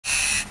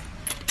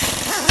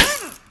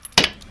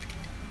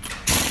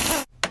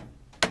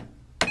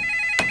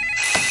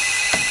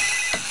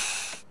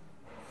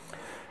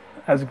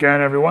How's it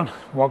going, everyone?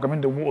 Welcome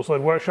into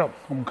Waterside Workshop.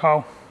 I'm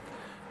Carl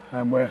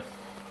and we're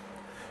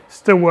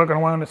still working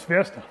away on this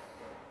Fiesta.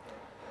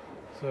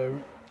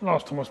 So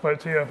last time I spoke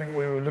to you, I think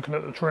we were looking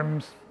at the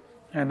trims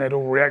and they'd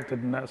all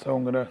reacted and that, so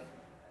I'm going to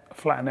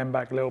flatten them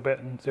back a little bit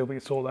and see if we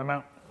can sort them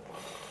out.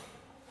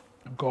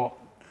 I've got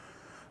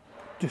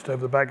just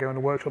over the back here in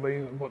the workshop,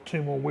 I've got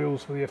 2 more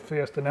wheels for the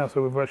Fiesta now,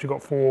 so we've actually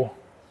got 4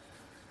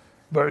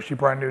 virtually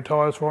brand new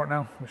tyres for it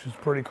now, which is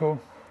pretty cool.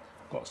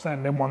 Got to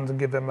sand them ones and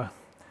give them a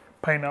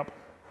paint up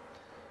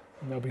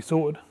and they'll be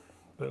sorted.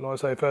 But like I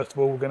say, first of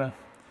all, we're going to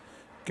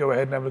go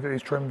ahead and have a look at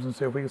these trims and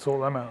see if we can sort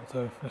them out.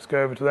 So let's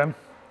go over to them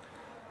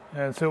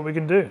and see what we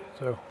can do.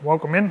 So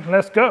welcome in,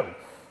 let's go.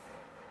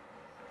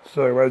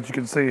 So as you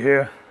can see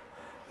here,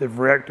 they've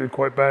reacted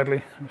quite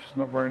badly, which is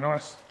not very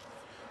nice.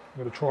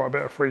 I'm going to try a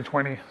bit of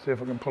 320, see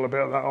if I can pull a bit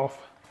of that off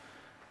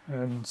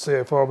and see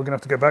how far we're going to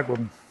have to get back with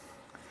them.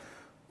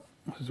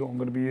 This is what I'm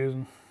going to be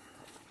using,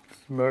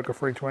 Merca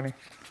 320.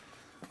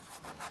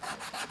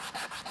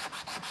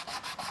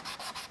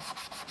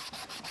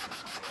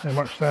 How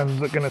much sand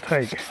is it going to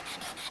take?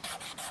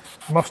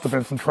 Must have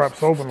been some trap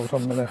solvent or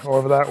something in there, or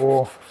either that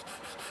or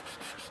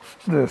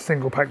the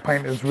single pack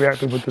paint has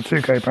reacted with the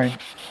 2K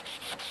paint.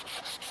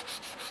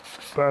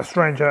 But it's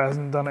strange how it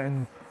hasn't done it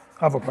in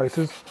other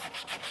places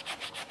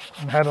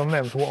and had on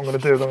them. So what I'm going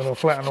to do is I'm going to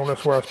flatten all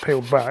this where it's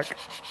peeled back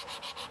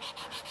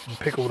and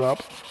pickled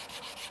up,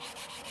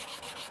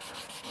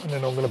 and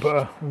then I'm going to put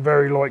a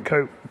very light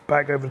coat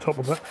back over the top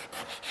of it.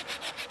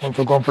 Once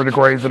I've gone through the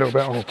grades a little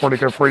bit, I'll probably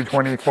go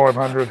 320,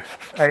 500,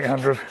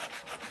 800,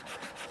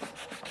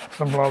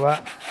 something like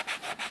that.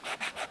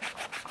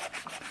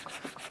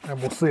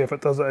 And we'll see if it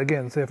does it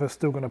again, see if it's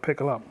still going to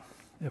pickle up.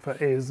 If it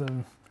is,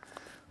 then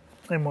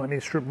they might need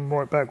to strip them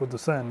right back with the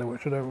sander,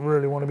 which I don't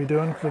really want to be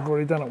doing because I've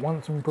already done it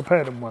once and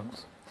prepared them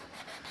once.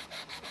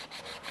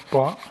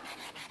 But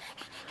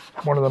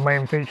one of the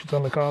main features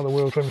on the car, the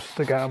wheel trims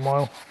stick out a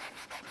mile.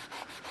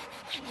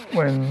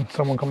 When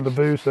someone comes to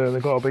boost there, they've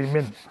got to be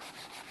mint.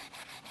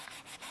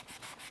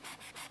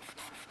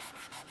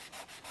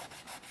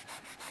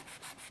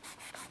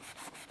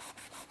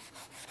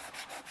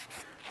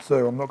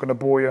 So I'm not going to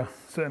bore you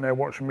sitting there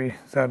watching me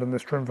sanding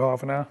this trim for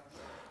half an hour.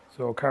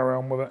 So I'll carry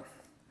on with it,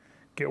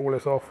 get all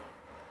this off,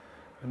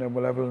 and then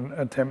we'll have an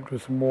attempt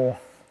with some more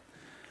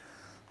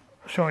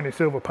shiny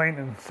silver paint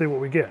and see what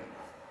we get.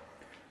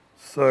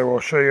 So I'll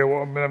show you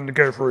what I've been having to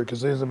go through,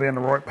 because these will be in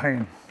the right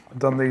pain. I've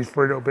done these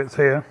 3 little bits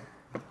here.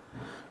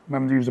 I'm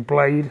having to use a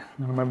blade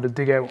and I'm having to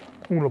dig out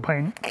all the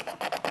paint.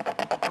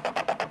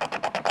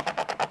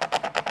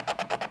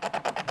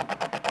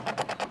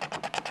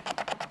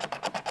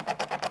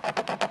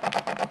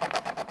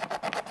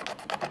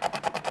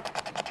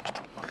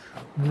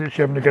 I'm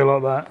literally having to go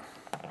like that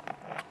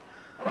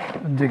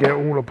and dig out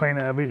all the paint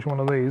out of each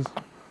one of these.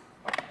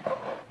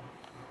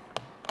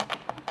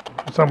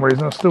 For some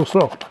reason it's still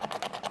soft.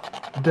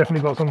 I've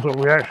definitely got some sort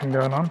of reaction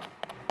going on,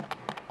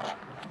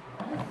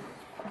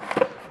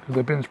 because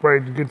they've been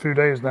sprayed a good few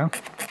days now.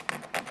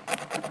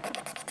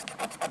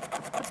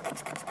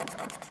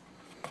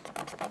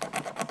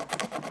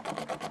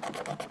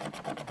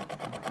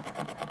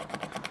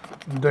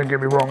 And don't get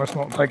me wrong, it's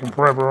not taking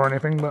forever or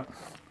anything, but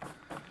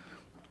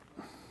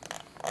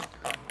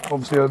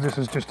obviously this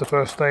is just the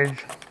first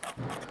stage.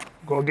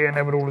 I've got to get in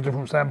there with all the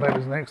different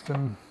sandpapers next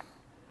and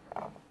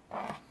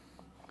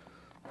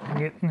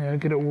get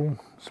it all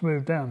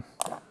smoothed down.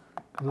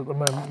 Because at the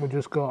moment we've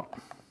just got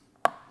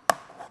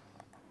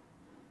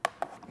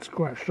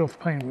scratched off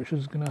paint, which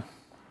is going to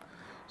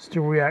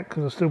still react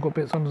because I've still got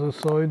bits under the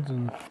sides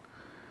and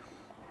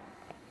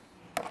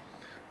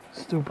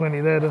still plenty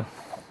there to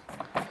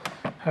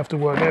have to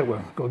work out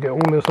with. Got to get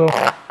all this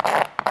off.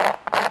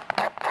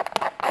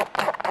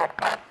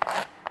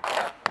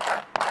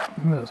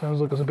 That sounds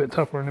like it's a bit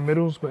tougher in the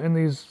middles, but in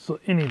these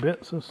inny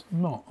bits it's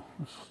not.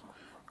 It's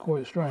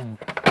quite strange.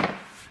 Got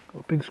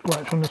a big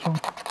scratch on this one.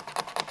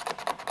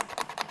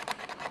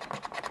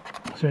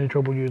 It's the only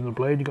trouble using the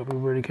blade, you've got to be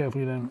really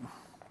careful you don't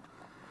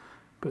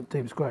put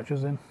deep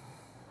scratches in.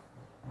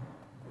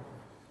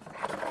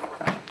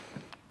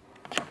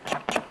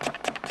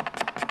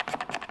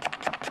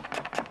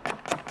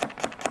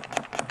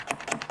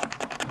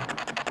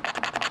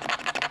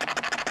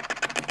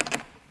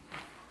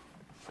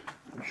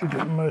 Should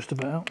get most of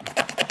it out.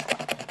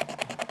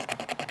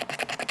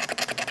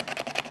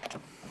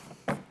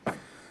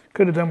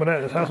 Could have done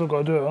without this hassle, got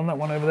to do it on that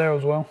one over there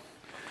as well.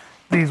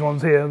 These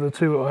ones here, the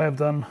 2 that I have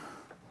done,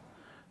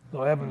 that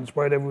I haven't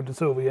sprayed over with the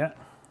silver yet,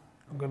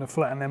 I'm going to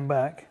flatten them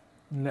back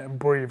and let them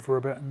breathe for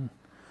a bit and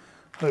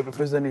hope if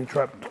there's any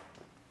trapped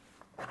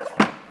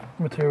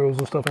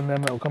materials or stuff in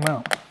them, that'll come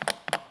out.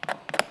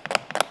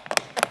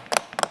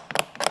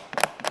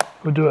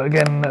 We'll do it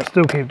again and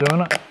still keep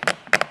doing it.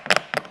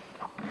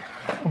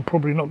 I'm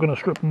probably not going to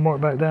strip them right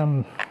back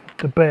down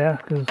to bare,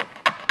 because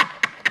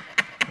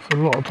it's a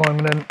lot of time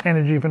and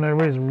energy for no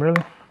reason,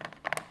 really.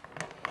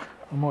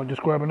 I might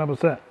just grab another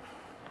set.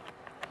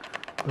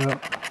 But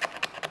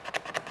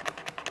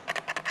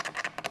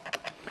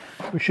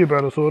we should be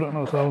able to sort it, and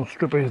also I'll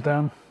strip these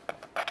down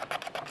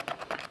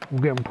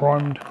We'll get them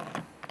primed.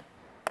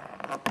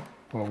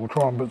 Well, we'll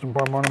try and put some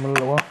primer on them in a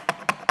little while.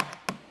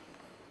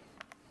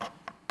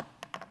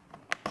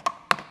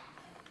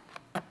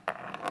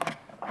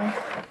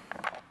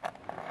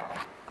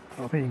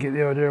 I think you get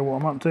the idea of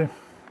what I'm up to.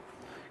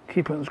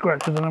 Keep putting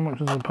scratches on them, which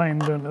is a pain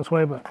doing it this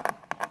way, but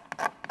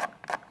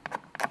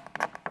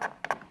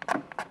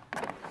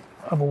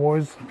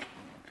otherwise,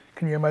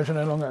 can you imagine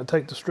how long it would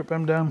take to strip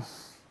them down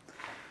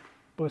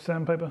by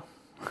sandpaper?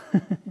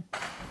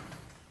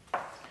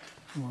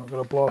 I've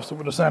got to blast it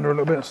with the sander a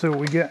little bit and see what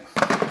we get.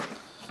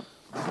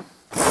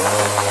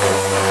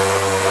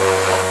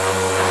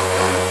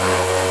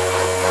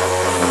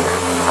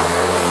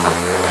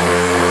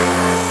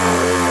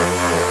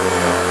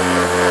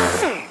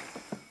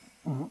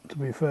 To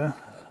be fair,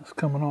 it's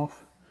coming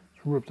off.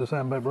 It's ripped the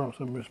sandpaper up,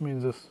 so which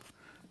means it's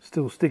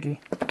still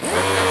sticky.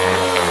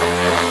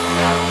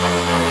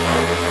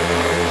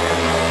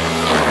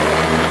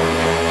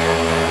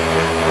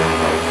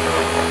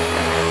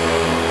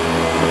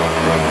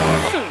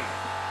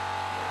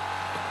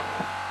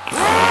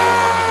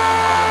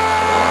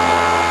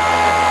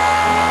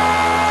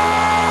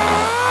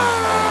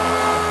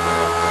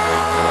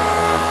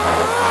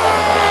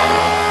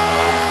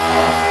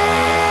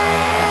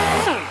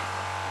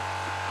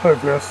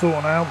 Hopefully that's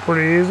sorting out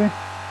pretty easy.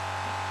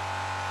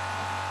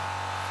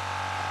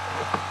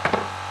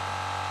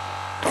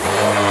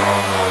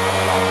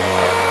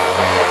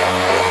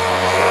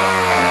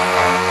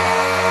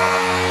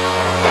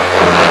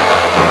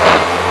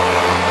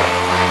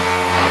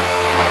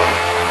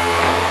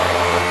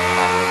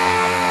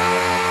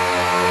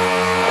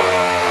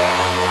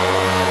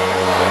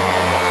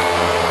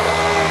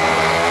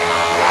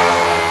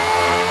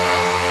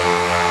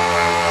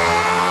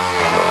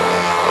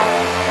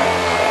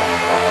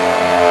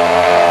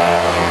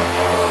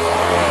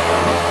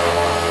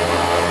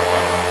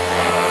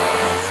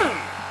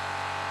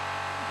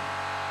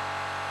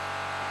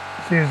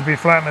 Seems to be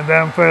flattening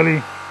down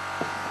fairly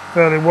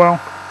well,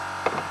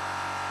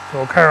 so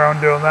I'll carry on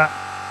doing that.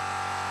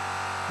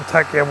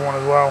 Attack the other one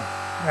as well,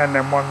 and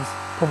then one's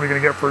probably going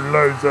to get through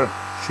loads of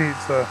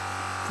sheets of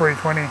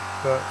 320,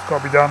 but it's got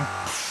to be done.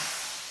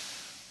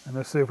 And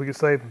let's see if we can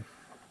save them.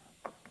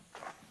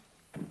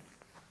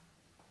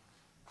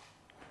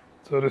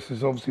 So this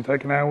is obviously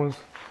taking hours.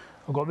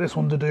 I've got this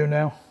one to do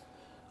now.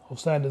 I've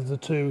sanded the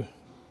two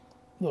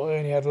that I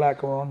only had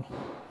lacquer on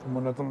from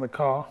when I've done the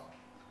car.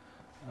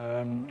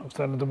 I've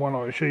sanded the one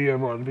I showed you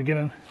right at the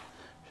beginning,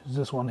 which is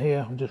this one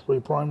here. I've just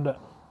re-primed it,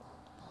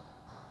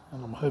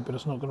 and I'm hoping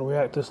it's not going to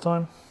react this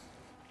time.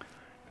 I'm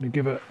going to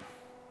give it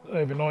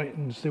overnight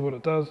and see what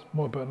it does.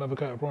 Might put another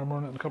coat of primer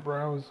on it in a couple of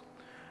hours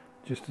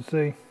just to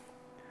see.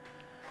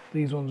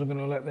 These ones I'm going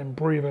to let them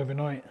breathe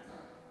overnight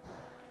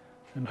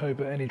and hope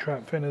that any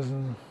trap thinners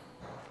and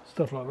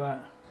stuff like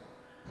that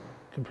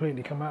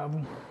completely come out of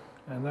them,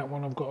 and that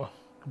one I've got to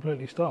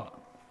completely start.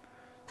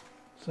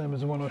 Same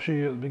as the one I showed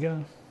you at the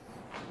beginning.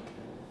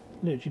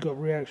 Literally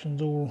got reactions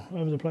all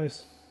over the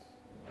place.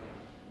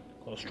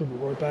 Got to strip it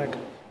right back.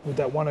 With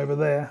that one over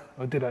there,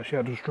 I did actually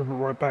have to strip it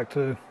right back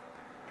to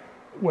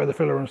where the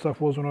filler and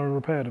stuff was when I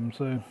repaired them,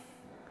 so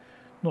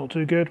not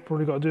too good.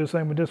 Probably got to do the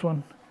same with this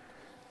one.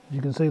 As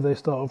you can see, they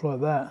start off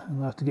like that,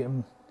 and I have to get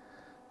them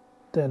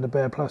down to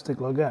bare plastic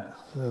like that.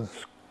 So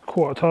it's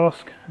quite a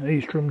task, and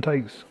each trim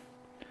takes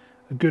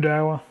a good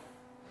hour,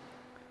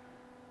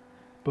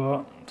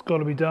 but it's got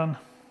to be done,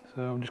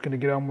 so I'm just going to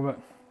get on with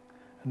it.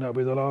 And that'll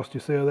be the last you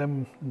see of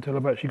them until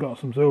I've actually got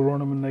some silver on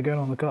them and they're going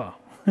on the car.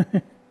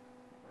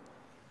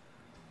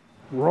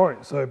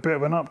 Right, so a bit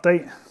of an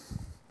update.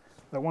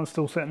 That one's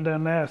still sitting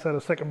down there. It's had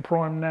a second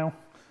prime now.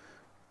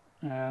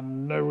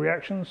 And no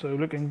reaction, so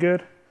looking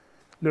good. A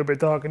little bit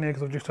dark in here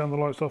because I've just turned the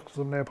lights off because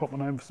I'm there popping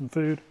home for some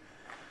food.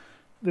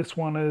 This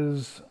one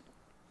is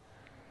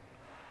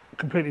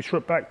completely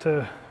stripped back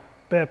to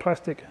bare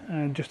plastic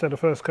and just had a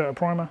first coat of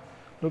primer.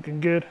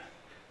 Looking good.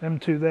 Them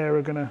two there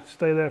are going to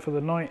stay there for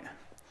the night.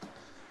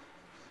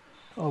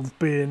 I've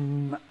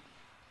been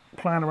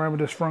playing around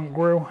with this front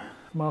grille,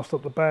 masked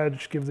up the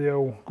badge, give the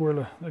old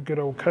grille a good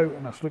old coat,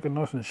 and that's looking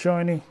nice and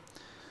shiny.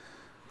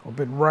 I've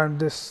been round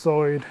this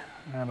side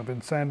and I've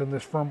been sanding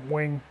this front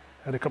wing.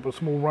 Had a couple of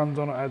small runs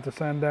on it I had to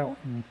sand out,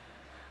 and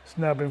it's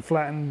now been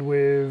flattened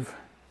with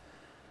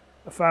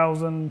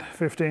 1000,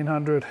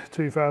 1500,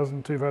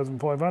 2000,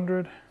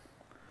 2500,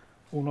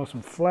 all nice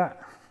and flat.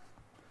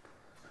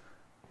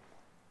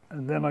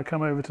 And then I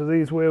come over to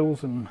these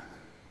wheels and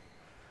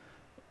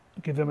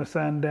give them a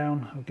sand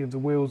down. I'll give the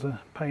wheels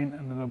a paint,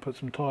 and then I'll put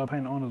some tyre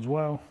paint on as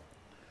well.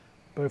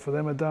 Both of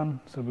them are done,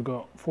 so we've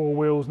got 4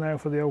 wheels now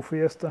for the old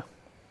Fiesta,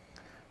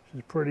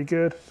 which is pretty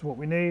good. It's what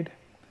we need.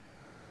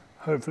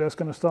 Hopefully that's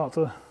going to start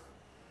to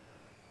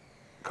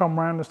come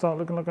round and start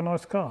looking like a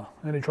nice car.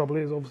 Only trouble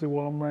is, obviously,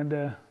 while I'm around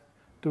there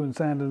doing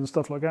sanding and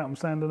stuff like that, I'm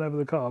sanding over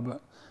the car, but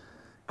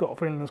got a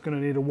feeling it's going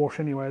to need a wash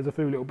anyway. There's a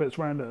few little bits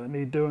around it that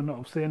need doing that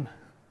I've seen.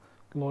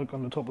 Like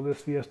on the top of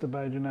this Fiesta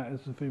badge and that,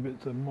 there's a few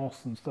bits of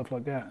moss and stuff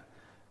like that.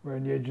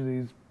 Around the edge of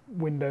these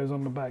windows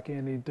on the back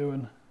here need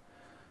doing.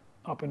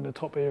 Up in the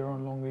top here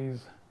along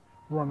these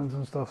runners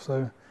and stuff,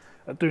 so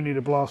I do need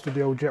a blast with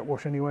the old jet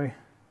wash anyway.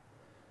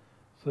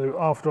 So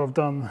after I've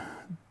done,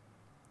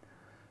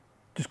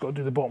 just got to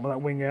do the bottom of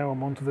that wing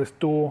arm onto this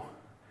door,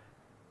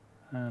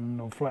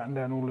 and I'll flatten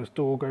down all this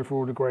door, go through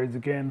all the grades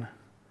again.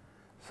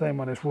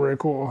 Same on this rear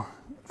quarter,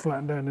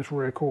 flatten down this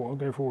rear quarter,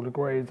 go through all the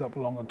grades up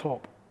along the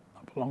top,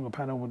 up along the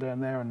panel down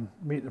there, and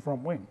meet the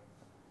front wing.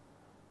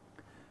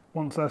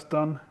 Once that's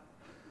done,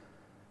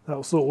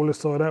 that'll sort all this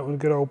side out with a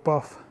good old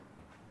buff,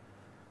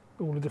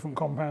 all the different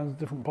compounds,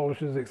 different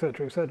polishes,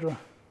 etc, etc.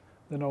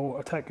 Then I'll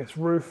attack this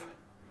roof,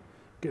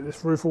 get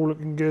this roof all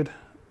looking good,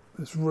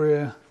 this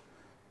rear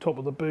top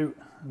of the boot,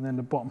 and then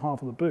the bottom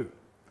half of the boot.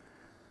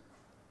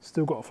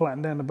 Still got to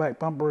flatten down the back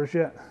bumper as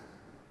yet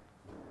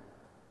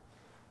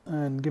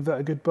and give that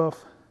a good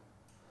buff.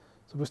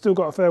 So we've still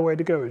got a fair way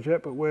to go as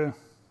yet, but we're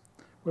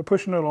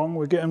pushing along.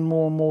 We're getting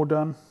more and more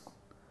done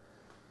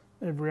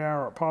every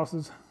hour it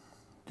passes.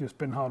 Just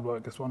been hard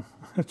work, this one.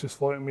 It's just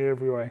fighting me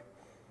every way.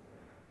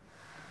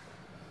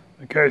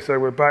 Okay, so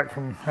we're back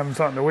from having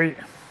something to eat,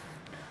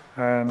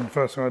 and the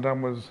first thing I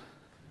done was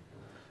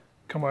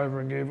come over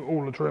and give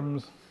all the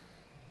trims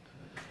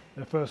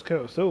their first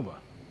coat of silver.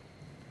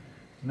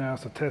 Now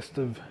it's a test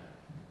of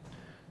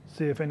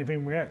see if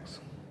anything reacts.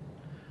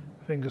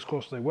 Fingers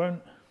crossed they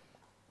won't.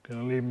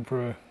 Gonna leave them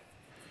for a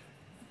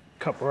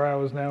couple of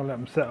hours now, let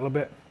them settle a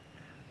bit,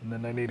 and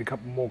then they need a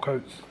couple more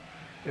coats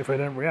if they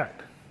don't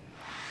react.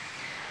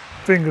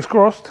 Fingers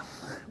crossed,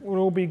 we'll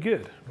all be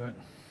good. But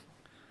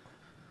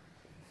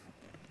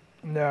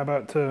now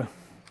about to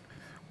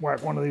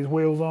whack one of these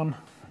wheels on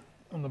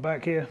the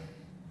back here.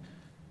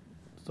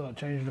 Start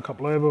changing a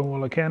couple over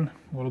while I can,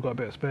 while I've got a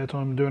bit of spare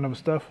time doing other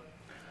stuff.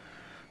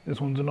 This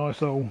one's a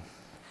nice old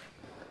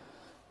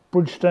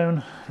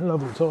Bridgestone,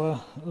 lovely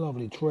tyre,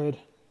 lovely tread,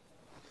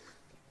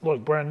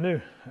 like brand new,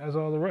 as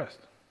are the rest.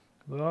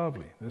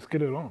 Lovely, let's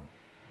get it on.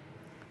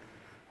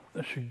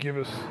 That should give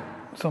us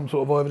some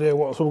sort of idea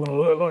what it's all going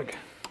to look like.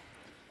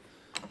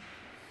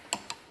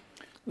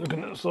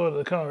 Looking at the side of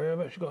the car here,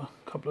 I've actually got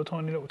a couple of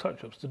tiny little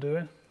touch-ups to do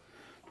here.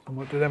 I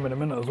might do them in a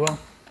minute as well.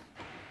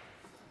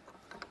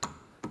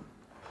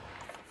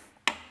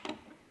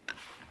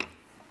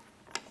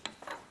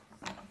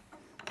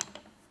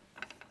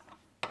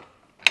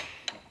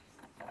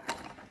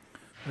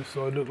 This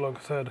side looked like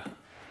it's had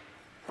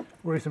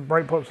recent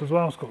brake pipes as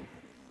well. It's got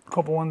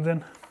copper ones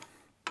in.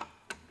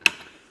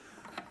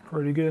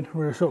 Pretty good.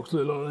 Rear shocks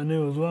look like they're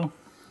new as well.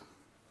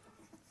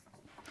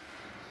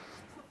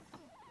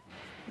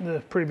 The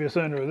previous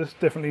owner of this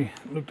definitely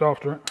looked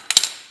after it.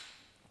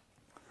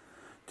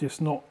 Just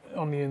not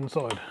on the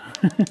inside.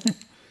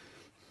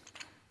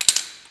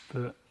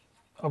 But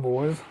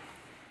otherwise,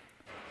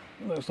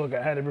 looks like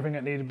it had everything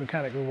it needed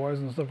mechanical wise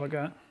and stuff like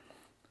that.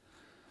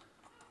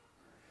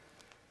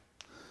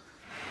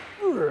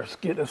 Let's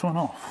get this one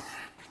off.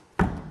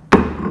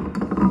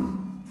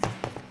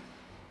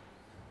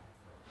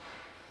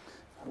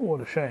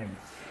 What a shame.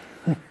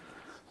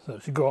 So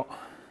it's got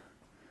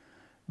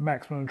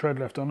maximum tread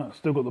left on it.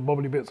 Still got the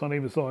bobbly bits on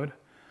either side,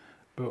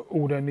 but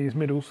all down these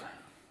middles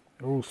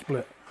are all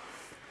split.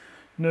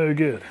 No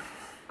good.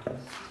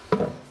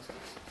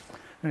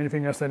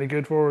 Anything that's any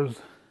good for is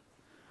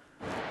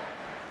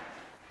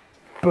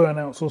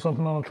burnouts or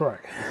something on a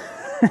track.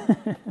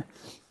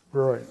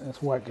 Right,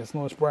 let's whack this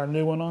nice brand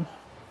new one on.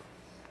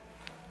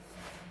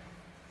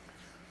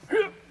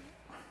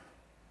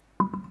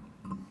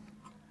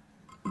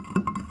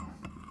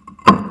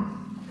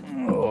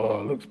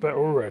 Oh, looks better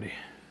already.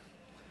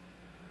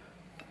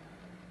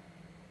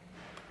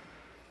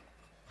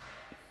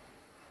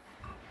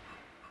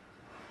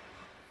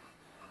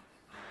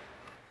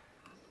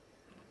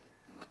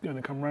 It's going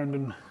to come round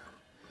and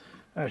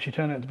actually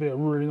turn out to be a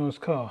really nice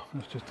car.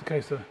 It's just a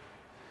case of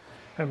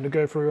having to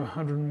go through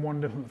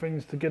 101 different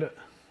things to get it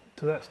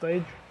to that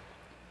stage.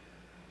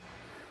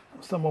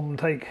 Some of them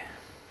take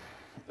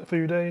a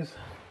few days,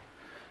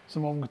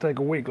 some of them can take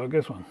a week, like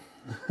this one.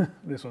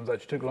 This one's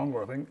actually took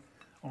longer, I think,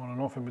 on and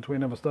off in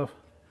between other stuff.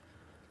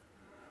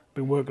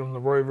 Been working on the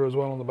Rover as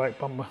well, on the back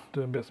bumper,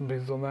 doing bits and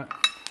pieces on that.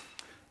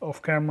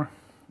 Off camera,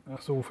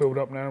 that's all filled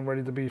up now and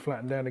ready to be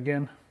flattened down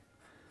again.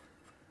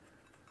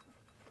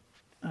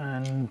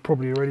 And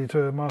probably ready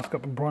to mask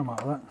up and prime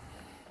out of that.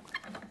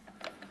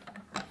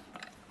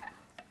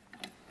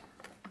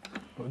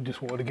 But I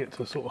just wanted to get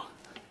to sort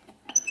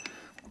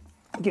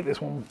of get this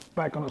one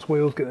back on its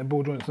wheels, get the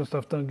ball joints and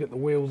stuff done, get the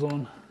wheels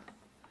on,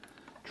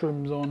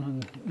 trims on,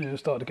 and you know,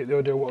 start to get the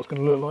idea of what it's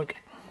going to look like.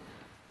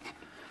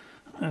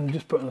 And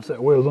just putting a set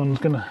of wheels on is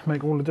going to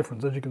make all the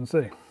difference, as you can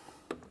see.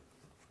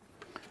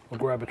 I'll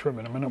grab a trim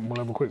in a minute and we'll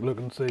have a quick look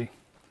and see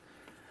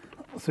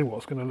what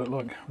it's going to look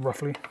like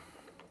roughly.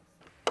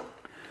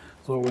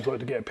 So I always like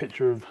to get a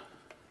picture of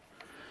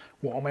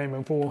what I'm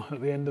aiming for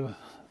at the end of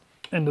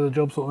the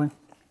job, sort of thing.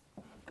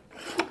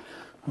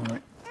 All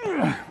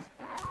right,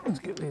 let's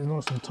get these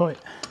nice and tight.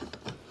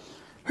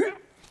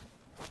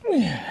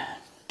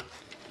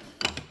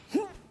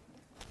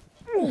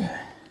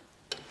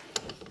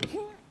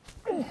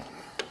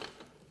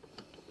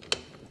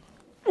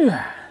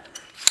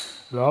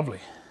 Lovely.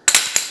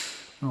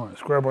 All right,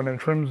 let's grab one of them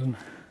trims and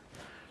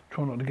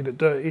Try not to get it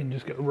dirty and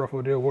just get a rough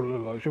idea of what it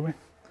looks like, shall we?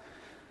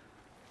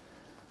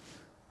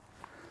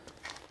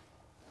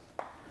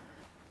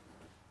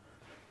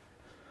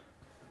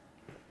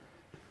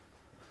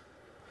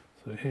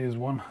 So here's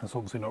one. It's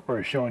obviously not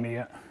very shiny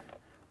yet.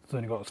 It's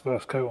only got its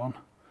first coat on.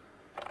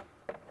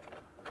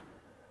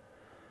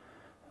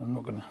 I'm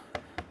not going to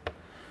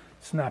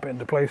snap it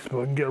into place,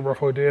 but I can get a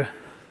rough idea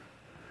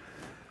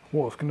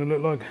what it's going to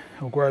look like.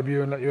 I'll grab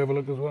you and let you have a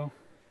look as well.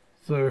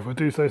 So if I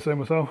do say so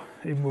myself,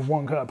 even with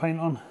one coat of paint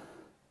on,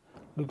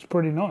 looks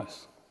pretty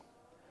nice.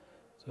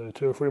 So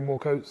 2 or 3 more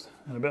coats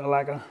and a bit of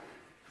lacquer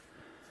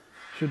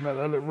should make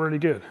that look really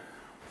good.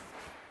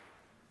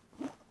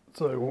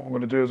 So what I'm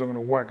going to do is I'm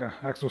going to whack an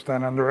axle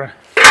stand under it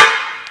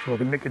so I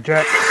can nick a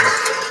jack.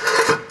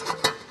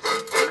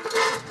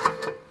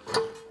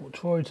 Or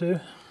try to.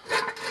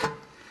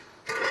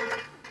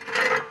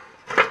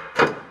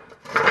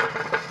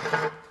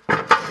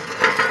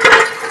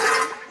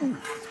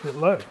 It's a bit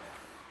low.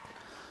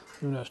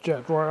 Even though it's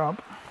jacked right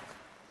up.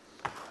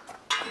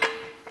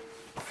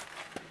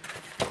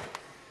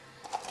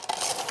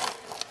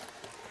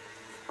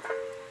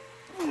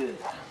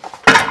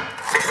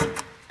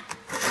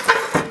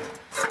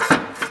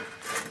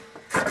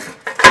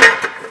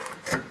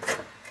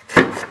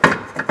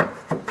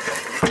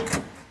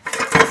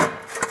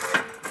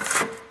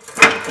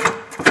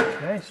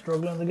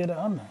 Struggling to get it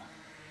under,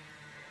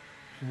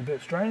 which is a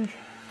bit strange.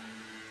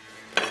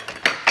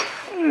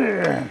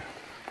 Yeah.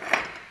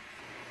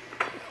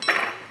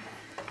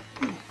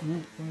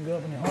 Don't go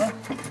up any higher.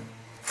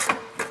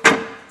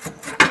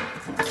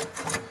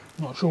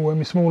 Not sure where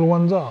my smaller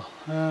ones are.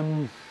 Bit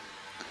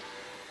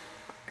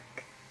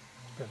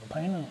of a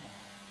pain, isn't it?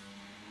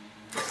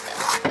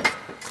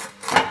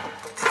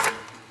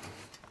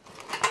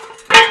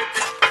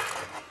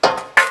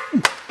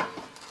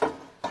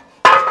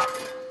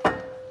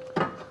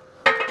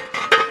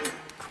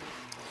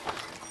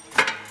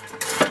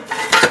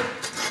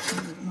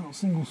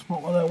 Single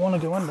spot I don't want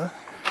to go under,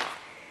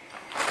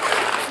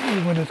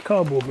 even with this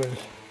cardboard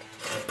base.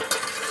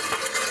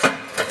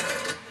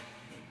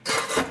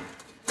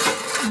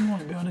 I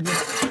might be able to get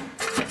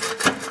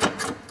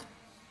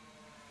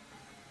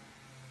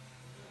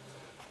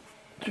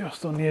it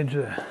just on the edge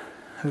there,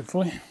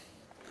 hopefully.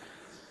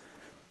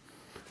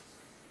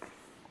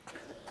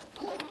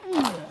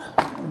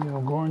 The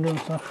old grinder and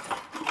stuff.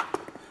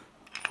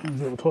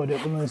 Maybe it'll tidy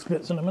up with those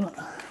bits in a minute.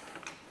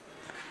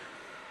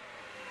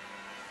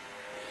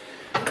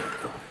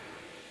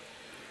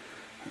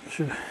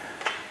 Should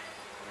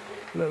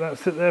let that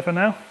sit there for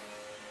now.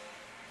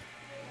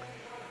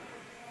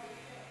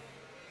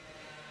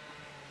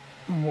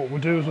 And what we'll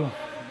do is we'll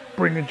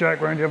bring the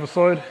jack round the other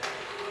side.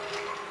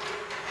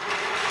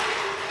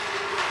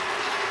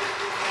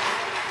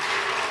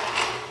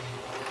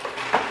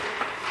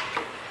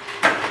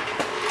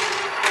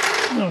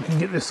 And I can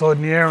get this side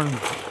in the air and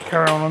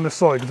carry on this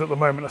side, because at the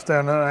moment it's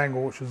down at an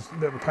angle, which is a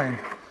bit of a pain.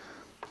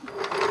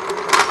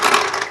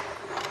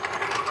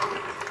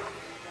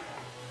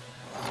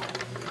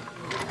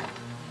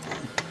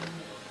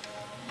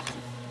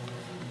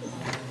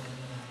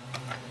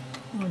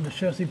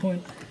 Chassis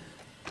point.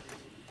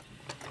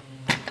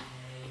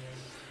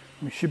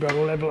 We should be able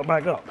to level it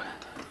back up.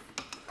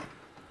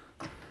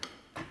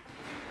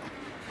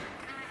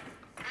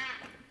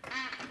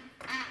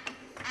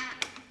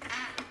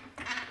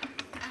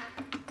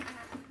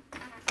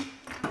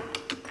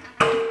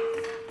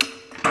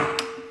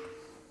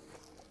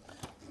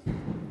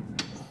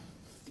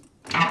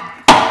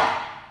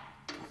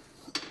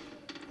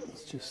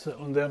 It's just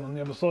settling down on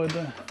the other side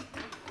there.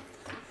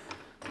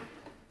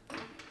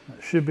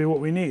 Should be what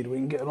we need. We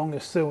can get along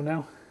this sill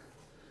now,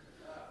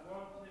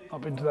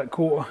 up into that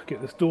quarter,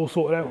 get this door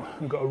sorted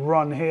out. We've got a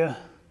run here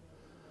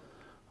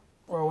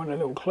where I went a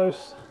little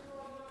close,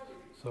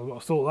 so I've got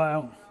to sort that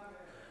out.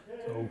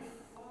 So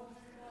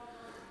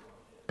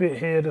bit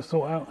here to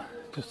sort out,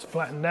 just to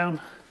flatten down.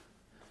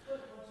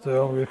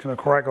 So I'm just going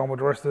to crack on with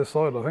the rest of this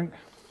side, I think.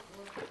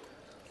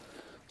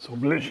 So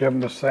I'm literally having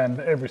to sand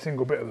every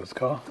single bit of this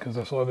car, because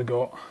it's either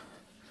got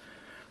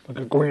like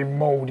a green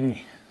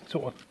mouldy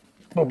sort of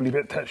bubbly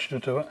bit texture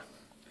to it,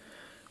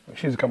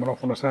 which is coming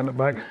off when I sand it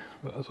back,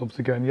 but that's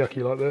obviously going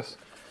yucky like this,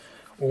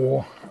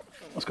 or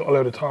it's got a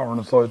load of tar on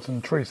the sides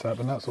and tree sap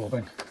and that sort of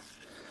thing.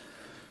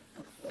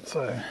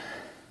 So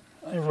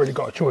I ain't really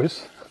got a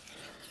choice.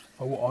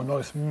 I want a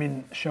nice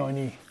mint,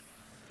 shiny,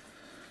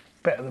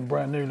 better than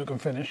brand new looking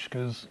finish,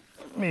 because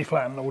me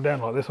flattening it all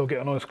down like this, I'll get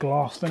a nice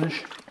glass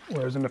finish,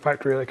 whereas in the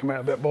factory they come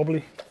out a bit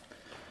bobbly.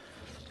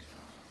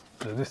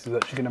 So this is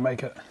actually going to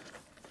make it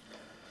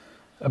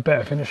a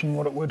better finish than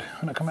what it would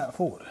when it come out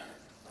forward.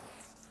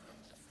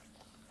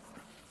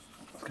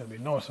 It's going to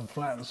be nice and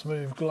flat and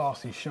smooth,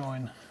 glassy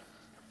shine.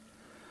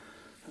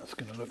 That's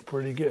going to look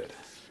pretty good.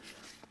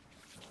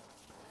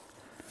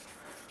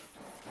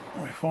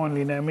 We're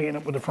finally now meeting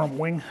up with the front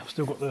wing. I've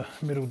still got the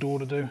middle door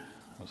to do.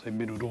 I'll say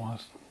middle door,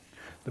 that's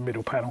the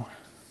middle panel.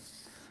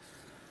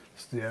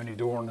 It's the only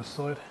door on this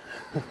side.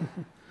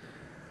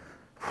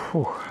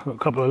 Got a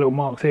couple of little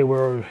marks here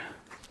where I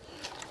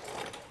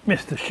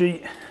missed the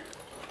sheet.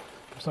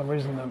 for some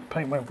reason the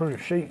paint went through the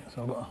sheet,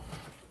 so I've got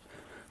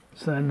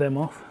to sand them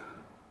off.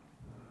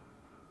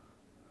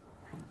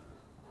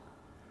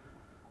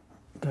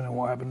 Don't know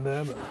what happened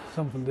there, but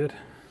something did.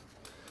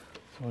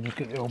 So I'll just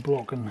get the old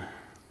block and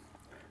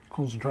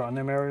concentrate on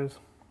them areas.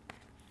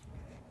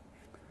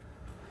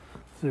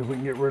 See if we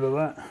can get rid of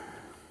that.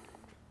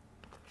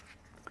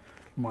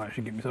 Might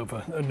actually get myself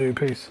a new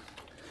piece.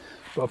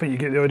 But I think you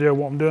get the idea of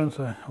what I'm doing,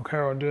 so I'll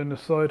carry on doing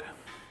this side.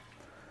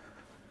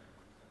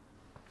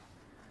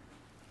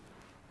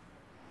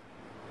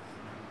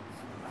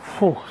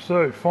 Oh,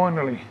 so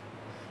finally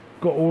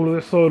got all of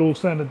this side all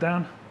sanded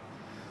down.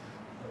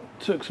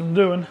 Took some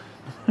doing.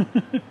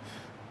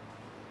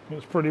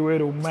 It's pretty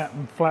weird all matte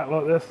and flat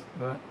like this,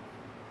 but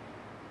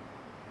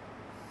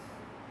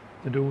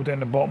to do all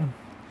down the bottom.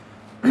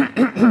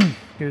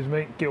 Excuse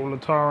me, get all the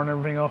tire and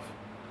everything off.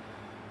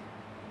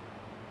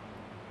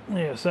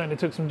 Yeah, it certainly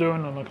took some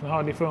doing, and I can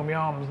hardly feel my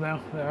arms now.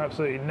 They're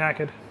absolutely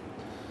knackered.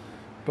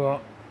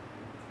 But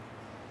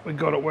we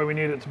got it where we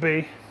need it to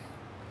be.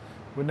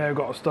 We've now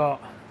got to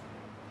start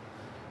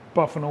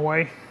buffing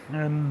away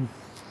and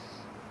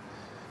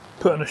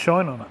putting a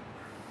shine on it.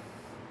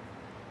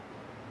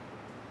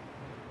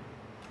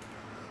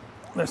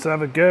 Let's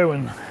have a go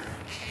and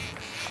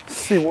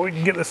see what we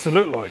can get this to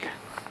look like.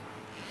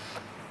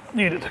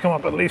 Need it to come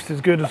up at least as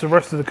good as the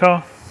rest of the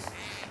car,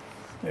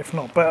 if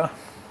not better,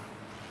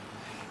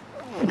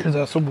 because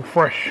that's all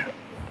fresh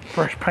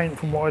paint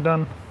from what I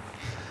done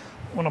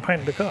when I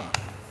painted the car.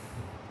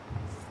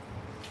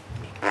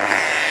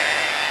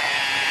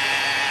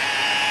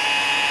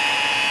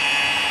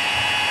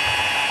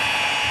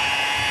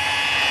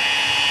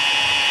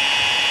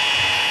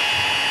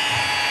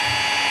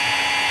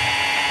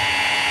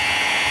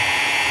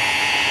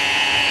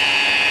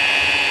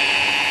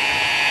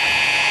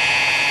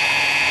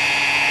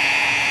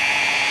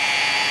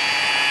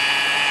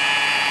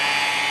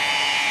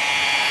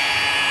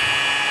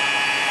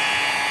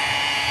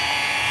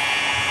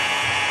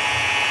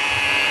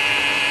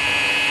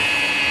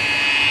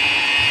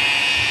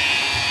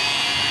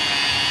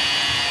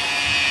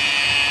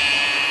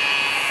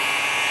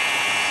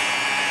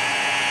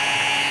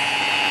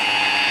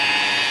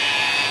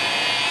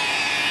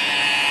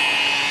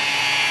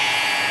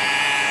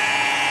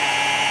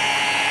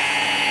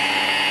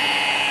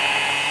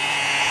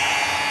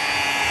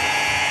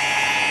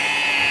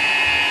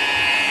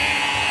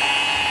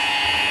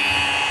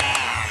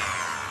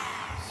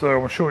 So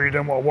I'm sure you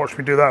don't want to watch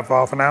me do that for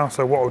half an hour,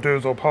 so what I'll do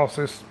is I'll pass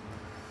this,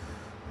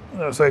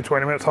 let's say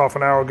 20 minutes, half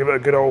an hour, I'll give it a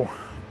good old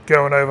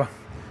going over.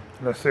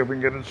 Let's see if we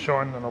can get it to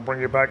shine, and I'll bring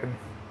you back and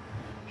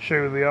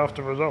show you the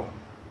after result.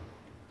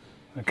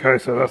 Okay,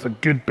 so that's a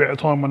good bit of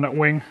time on that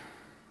wing.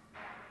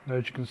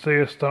 As you can see,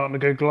 it's starting to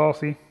go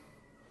glassy.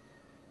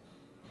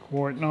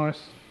 Quite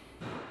nice.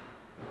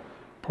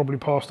 Probably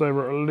passed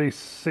over at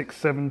least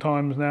 6-7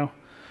 times now.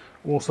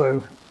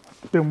 Also,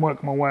 been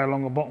working my way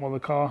along the bottom of the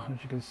car.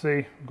 As you can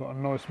see, I've got a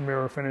nice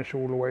mirror finish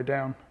all the way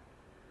down.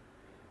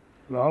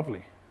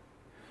 Lovely.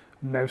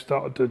 Now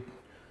started to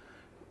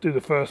do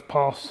the first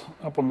pass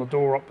up on the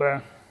door up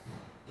there.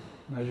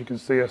 As you can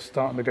see, it's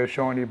starting to go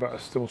shiny, but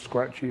it's still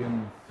scratchy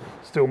and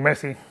still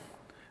messy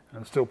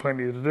and still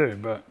plenty to do.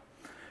 But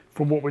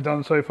from what we've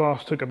done so far,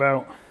 it took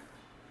about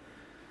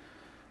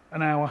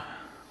an hour,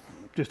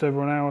 just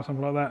over an hour,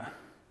 something like that.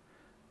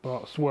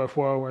 But it's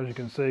worthwhile, as you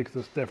can see, because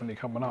it's definitely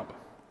coming up.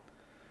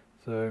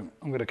 So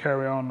I'm going to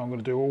carry on. I'm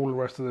going to do all the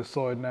rest of this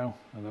side now,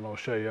 and then I'll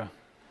show you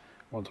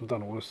once I've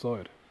done all this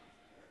side.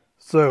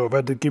 So I've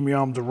had to give my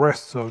arms a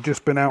rest, so I've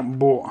just been out and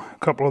bought a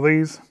couple of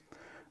these.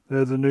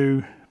 They're the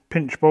new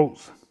pinch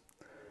bolts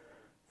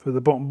for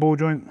the bottom ball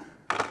joint.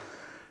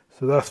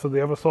 So that's for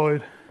the other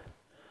side.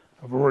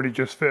 I've already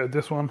just fitted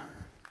this one.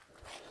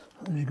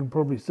 As you can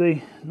probably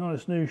see,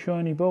 nice new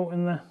shiny bolt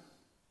in there.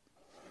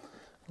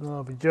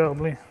 Lovely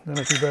jubbly. Then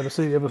if you better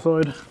see the other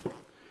side.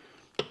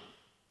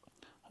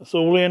 That's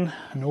all in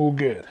and all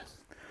good.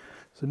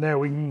 So now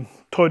we can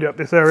tidy up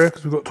this area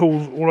because we've got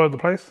tools all over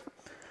the place.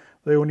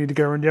 They all need to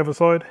go around the other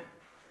side.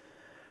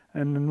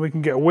 And then we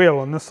can get a wheel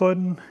on this side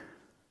and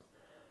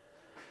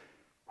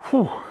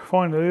whew,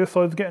 finally this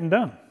side's getting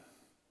done.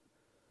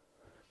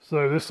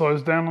 So this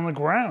side's down on the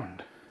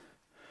ground.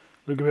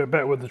 Look a bit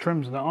better with the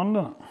trims and that on,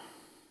 doesn't it?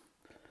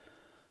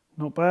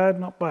 Not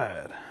bad, not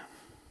bad.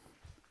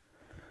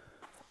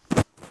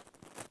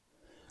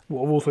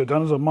 What I've also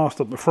done is I've masked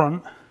up the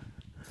front,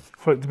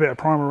 flicked a bit of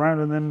primer around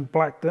and then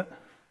blacked it.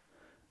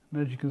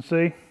 And as you can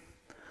see,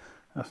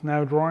 that's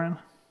now drying.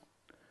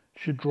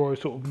 Should dry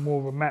sort of more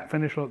of a matte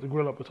finish like the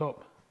grill up the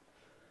top.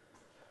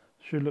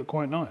 Should look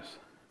quite nice.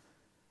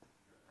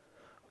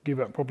 I'll give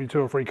that probably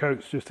 2 or 3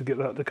 coats just to get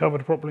that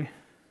covered properly.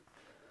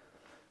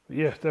 But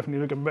yes, definitely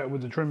looking better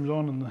with the trims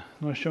on and the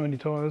nice shiny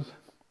tyres.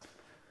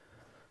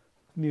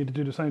 Need to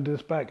do the same to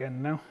this back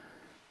end now.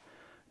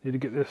 Need to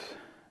get this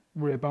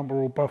rear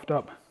bumper all buffed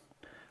up,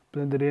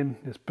 blended in,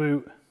 this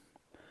boot.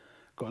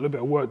 Got a little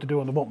bit of work to do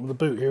on the bottom of the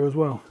boot here as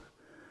well.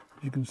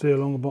 As you can see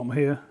along the bottom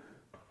here,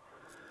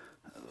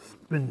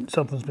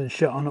 something's been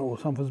shut on it, or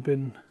something's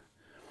been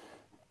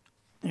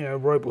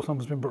rope or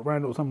something's been put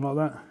around it or something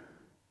like that.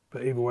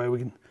 But either way, we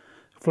can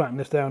flatten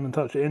this down and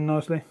touch it in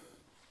nicely.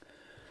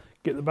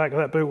 Get the back of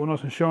that boot all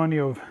nice and shiny.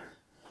 I've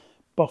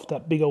buffed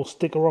that big old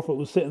sticker off that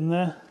was sitting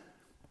there.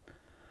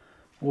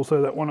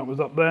 Also that one that was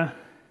up there.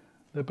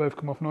 They both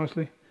come off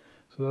nicely,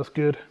 so that's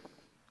good.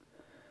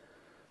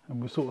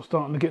 And we're sort of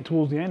starting to get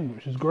towards the end,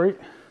 which is great.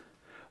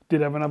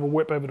 Did have another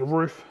whip over the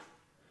roof.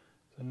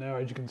 So now,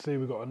 as you can see,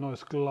 we've got a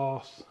nice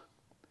glass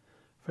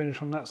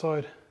finish on that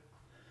side.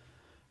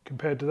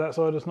 Compared to that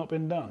side, it's not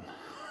been done.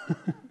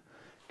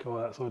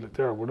 God, that side looked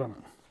terrible, doesn't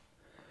it?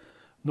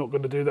 Not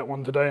going to do that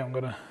one today. I'm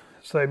going to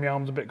save my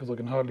arms a bit because I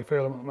can hardly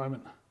feel them at the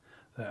moment.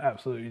 They're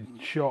absolutely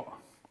shot.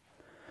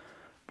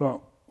 But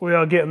we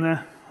are getting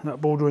there.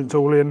 That ball joint's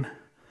all in.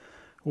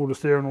 All the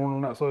steering wheel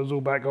on that side is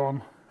all back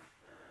on.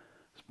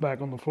 It's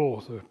back on the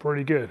floor, so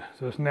pretty good.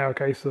 So it's now a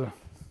case of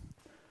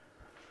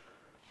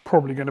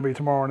probably going to be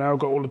tomorrow now.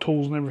 Got all the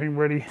tools and everything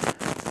ready.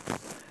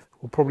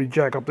 We'll probably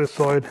jack up this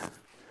side.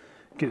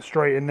 Get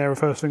straight in there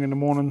first thing in the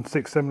morning,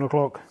 6, 7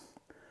 o'clock.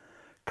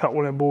 Cut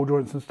all them ball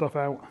joints and stuff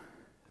out.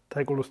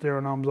 Take all the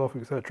steering arms off,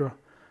 etc.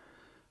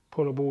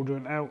 Pull a ball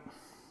joint out.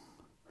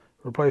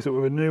 Replace it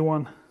with a new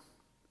one.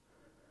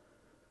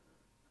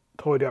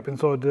 Tidy up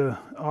inside the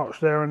arch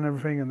there and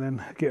everything, and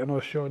then get a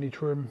nice shiny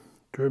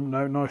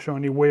nice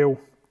shiny wheel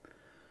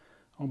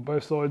on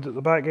both sides at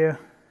the back here.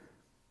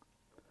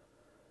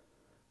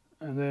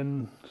 And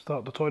then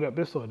start to tidy up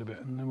this side a bit,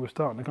 and then we're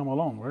starting to come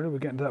along, really. We're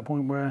getting to that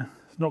point where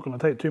it's not going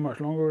to take too much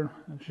longer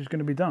and she's going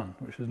to be done,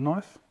 which is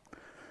nice,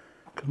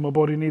 because my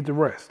body needs a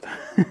rest.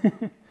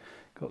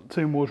 Got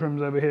 2 more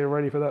trims over here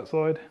ready for that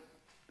side.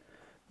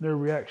 No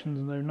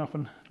reactions, no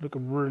nothing,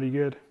 looking really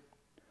good.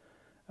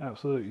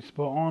 Absolutely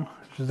spot on,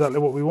 which is exactly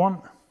what we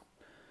want.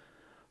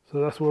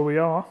 So that's where we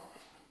are.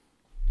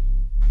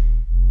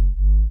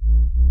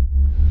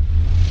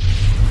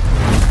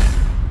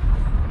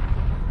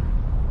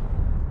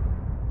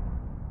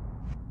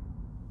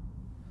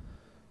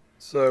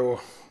 So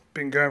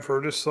been going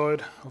through this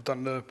side. I've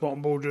done the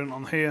bottom ball joint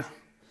on here.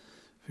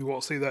 If you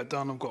want to see that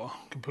done, I've got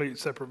a complete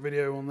separate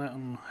video on that,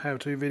 on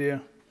how-to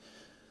video.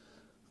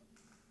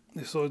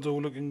 This side's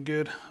all looking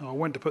good. I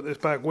went to put this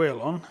back wheel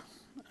on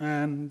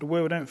and the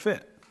wheel don't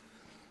fit.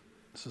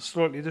 It's a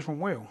slightly different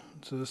wheel,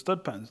 so the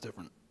stud pattern's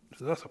different.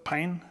 So that's a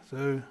pain.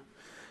 So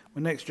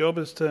my next job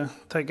is to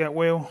take that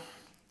wheel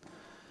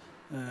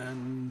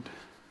and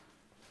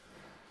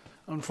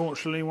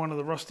unfortunately one of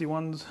the rusty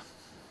ones,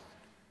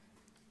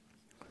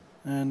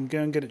 and go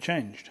and get it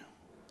changed.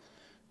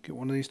 Get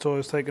one of these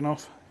tyres taken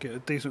off, get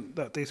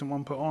that decent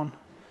one put on.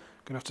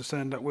 Gonna have to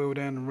sand that wheel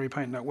down and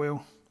repaint that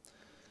wheel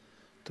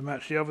to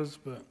match the others,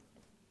 but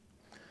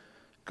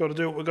got to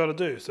do what we got to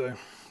do. So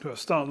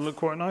it's starting to look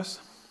quite nice.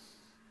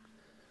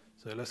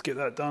 So let's get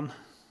that done,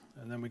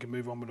 and then we can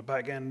move on with the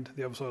back end,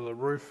 the other side of the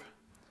roof,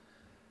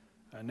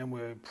 and then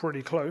we're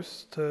pretty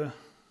close to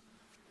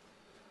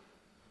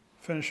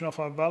finishing off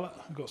our valet.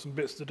 We've got some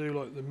bits to do,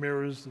 like the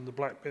mirrors and the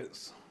black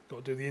bits.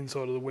 Got to do the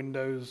inside of the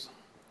windows,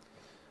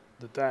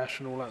 the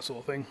dash and all that sort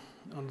of thing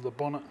under the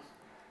bonnet,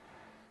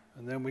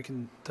 and then we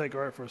can take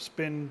her out for a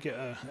spin, get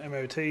her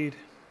MOT'd,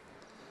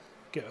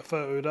 get her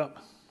photoed up,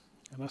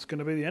 and that's going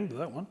to be the end of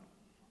that one.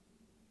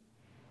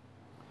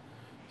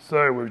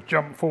 So we've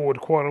jumped forward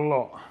quite a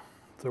lot.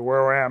 So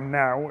where I am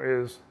now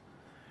is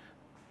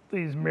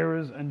these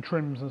mirrors and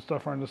trims and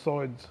stuff around the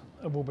sides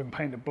have all been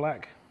painted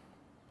black.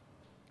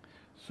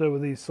 So are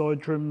these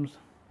side trims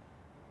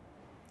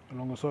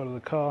along the side of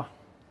the car.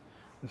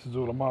 This is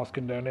all the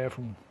masking down there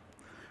from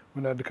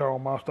when they had the car all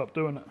masked up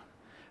doing it.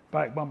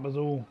 Back bumper's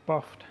all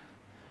buffed,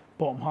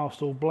 bottom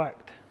half's all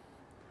blacked,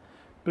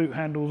 boot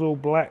handle's all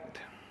blacked.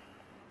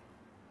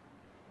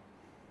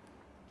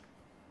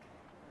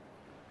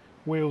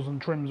 Wheels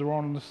and trims are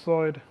on this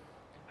side.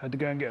 Had to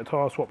go and get a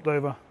tyre swapped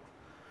over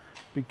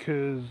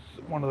because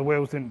one of the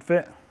wheels didn't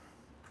fit.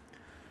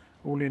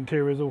 All the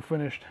interior's all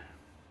finished.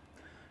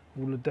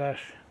 All the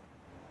dash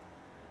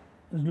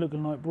is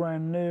looking like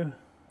brand new.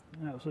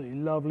 Absolutely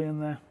lovely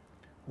in there.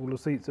 All the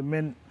seats are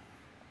mint.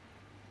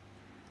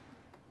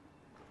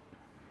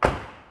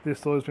 This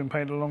side's been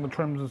painted along the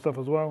trims and stuff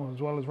as well as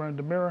around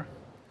the mirror.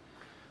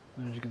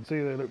 And as you can see,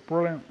 they look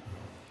brilliant.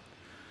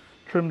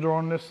 Trims are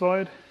on this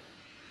side,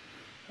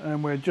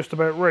 and we're just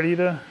about ready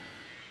to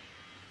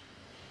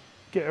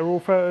get her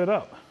all photoed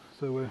up.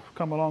 So we've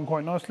come along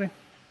quite nicely.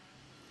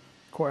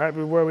 Quite happy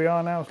with where we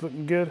are now, it's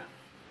looking good.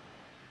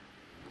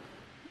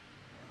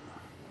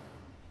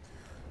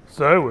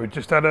 So we've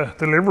just had a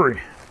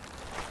delivery.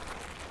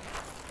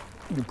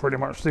 You can pretty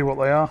much see what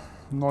they are.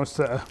 Nice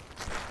set of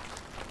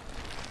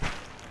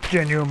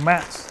genuine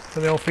mats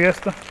for the old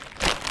Fiesta.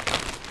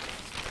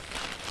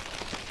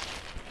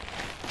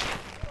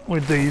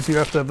 With these you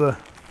have to have the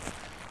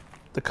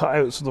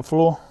cutouts of the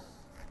floor.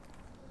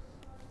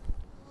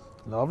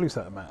 Lovely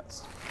set of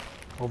mats.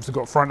 Obviously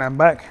got front and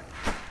back.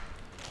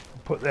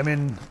 Put them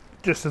in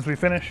just as we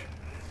finish.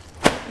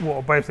 What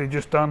I've basically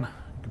just done,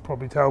 you can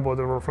probably tell by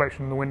the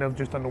reflection in the window, I've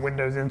just done the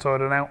windows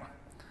inside and out.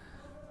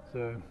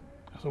 So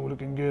That's all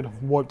looking good.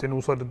 I've wiped in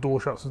also the door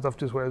shuts and stuff,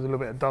 just where there's a little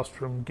bit of dust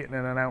from getting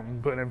in and out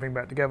and putting everything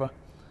back together.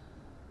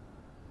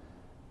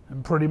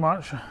 And pretty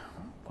much,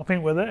 I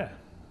think we're there.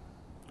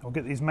 I'll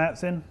get these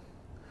mats in.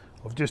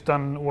 I've just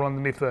done all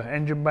underneath the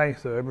engine bay,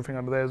 so everything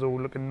under there is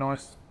all looking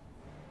nice.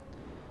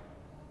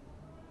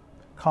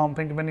 Can't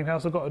think of anything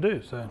else I've got to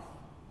do, so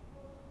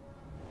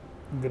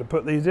I'm going to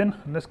put these in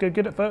and let's go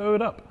get it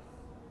photoed up.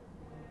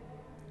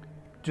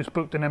 Just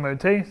booked an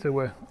MOT, so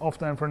we're off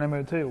down for an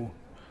MOT.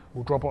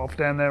 We'll drop it off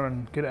down there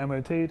and get it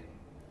MOT'd.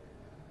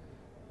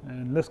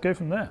 And let's go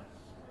from there.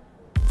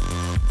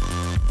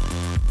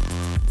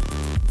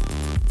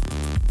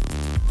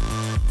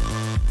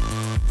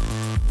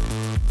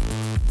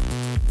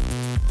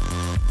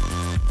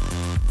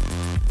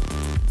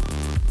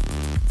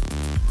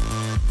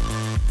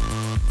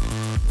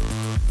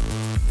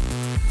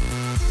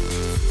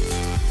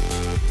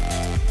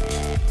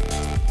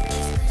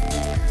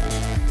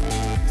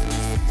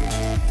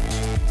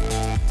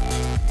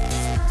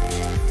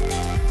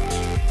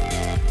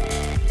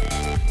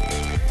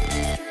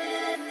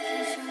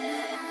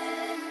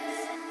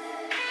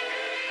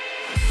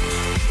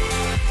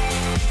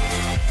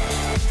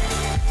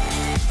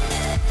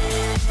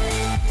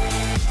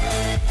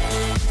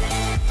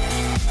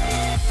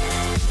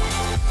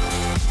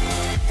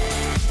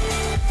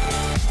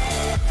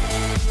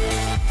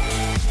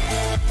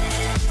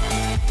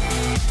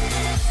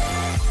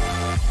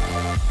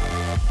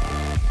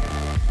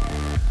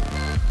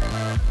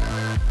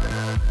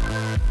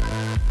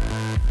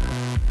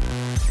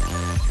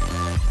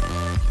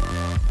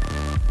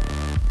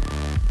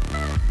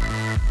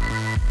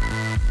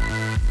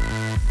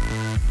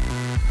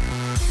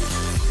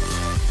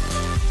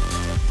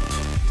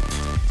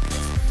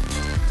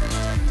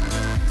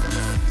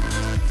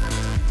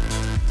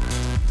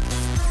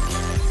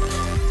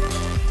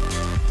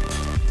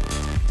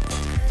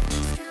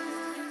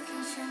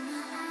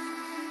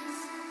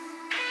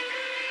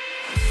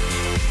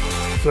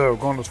 So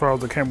I've gone as far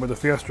as I can with the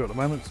Fiesta at the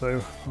moment,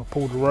 so I'll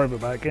pull the Rover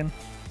back in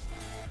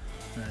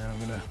and I'm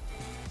going to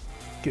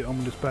get on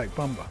with this back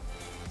bumper.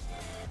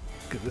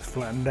 Get this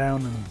flattened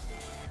down and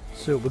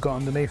see what we've got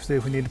underneath, see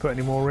if we need to put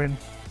any more in.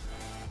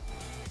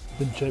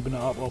 Been shaping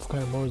it up off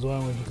camera as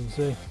well, as you can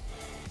see.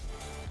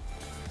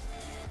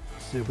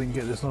 See if we can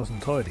get this nice and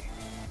tidy.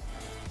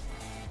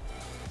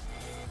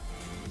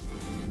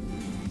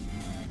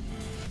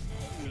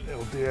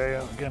 Little DA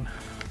out again.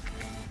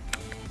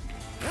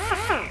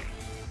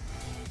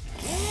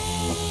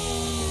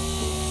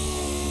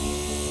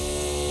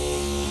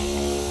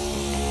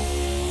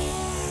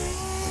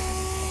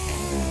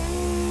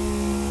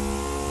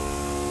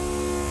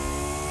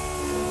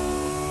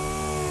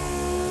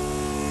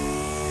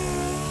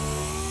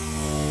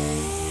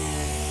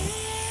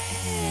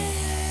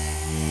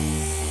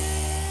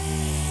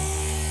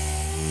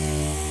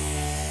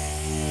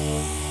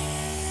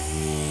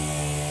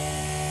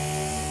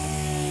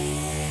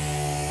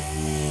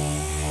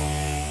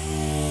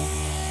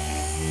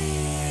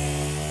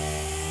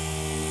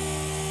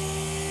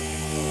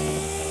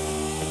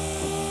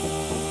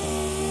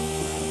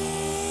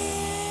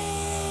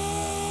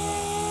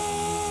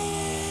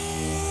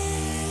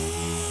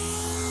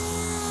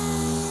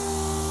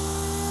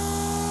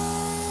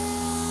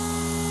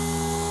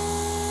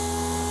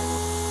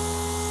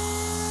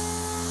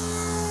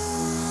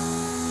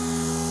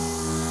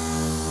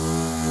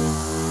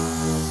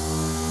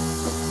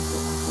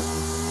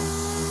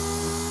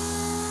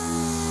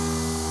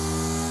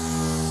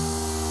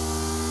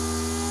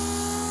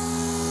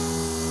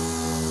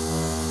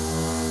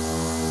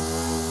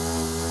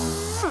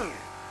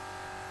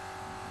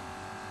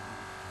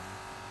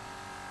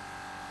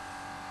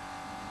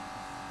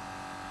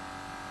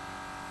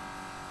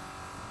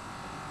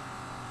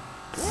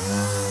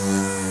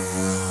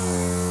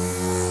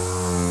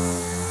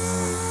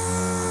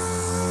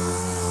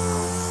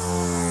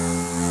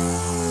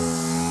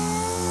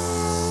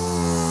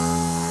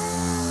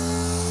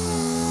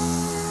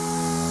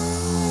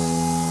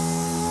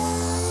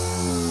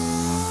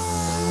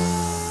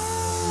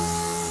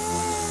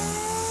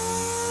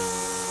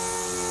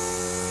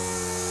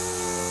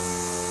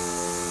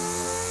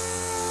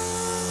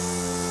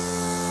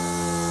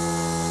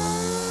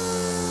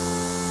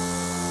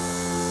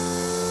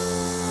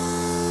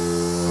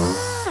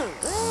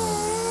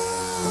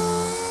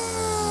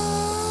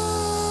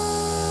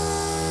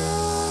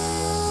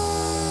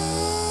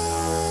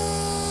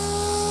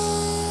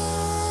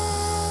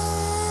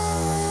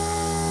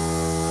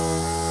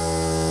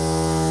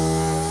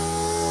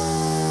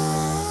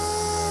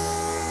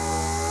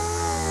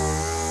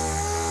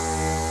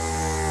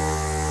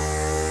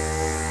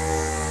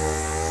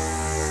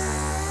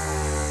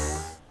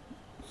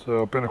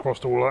 So I've been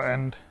across all that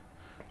end,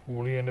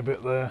 all the end a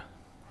bit there,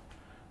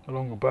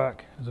 along the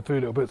back. There's a few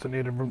little bits that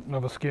need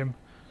another skim.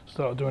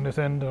 Started doing this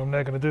end, and I'm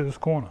now going to do this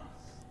corner.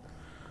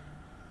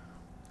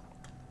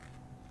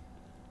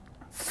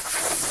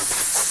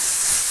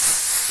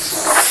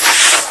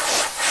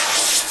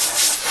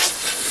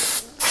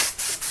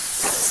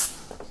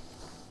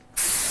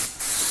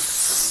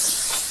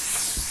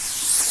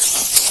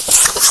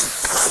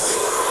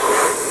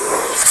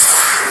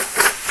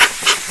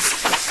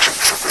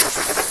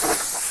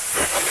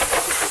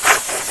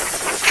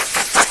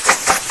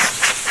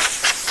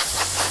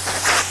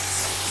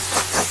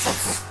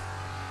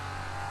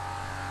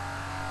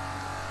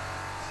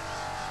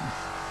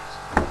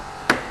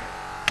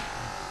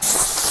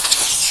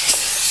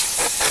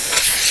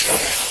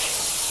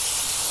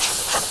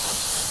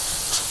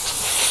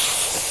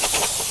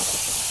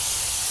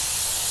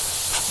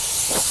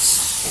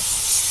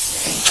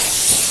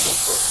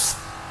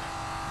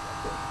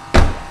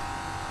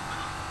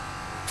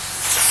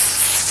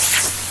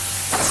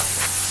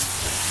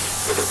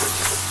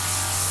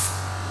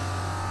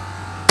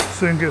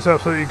 Soon gets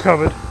absolutely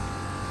covered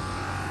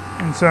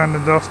in sand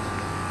and dust.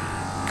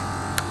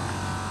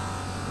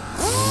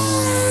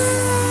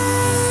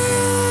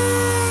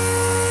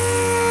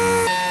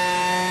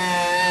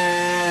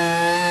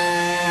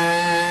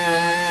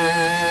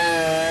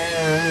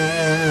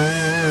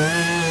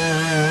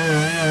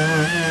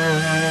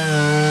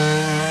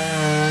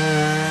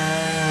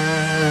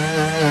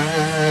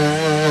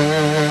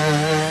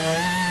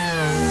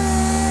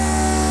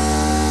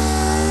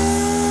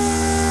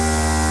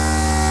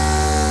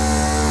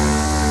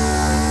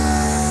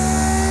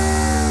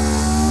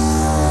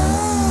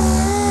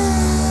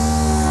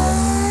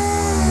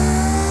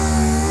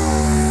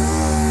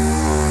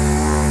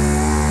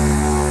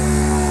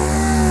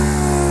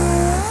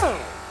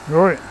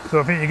 Right, so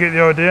I think you get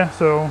the idea.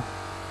 So I'll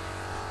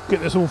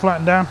get this all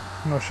flattened down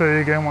and I'll show you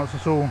again once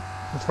it's all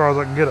as far as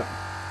I can get it.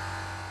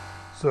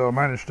 So I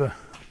managed to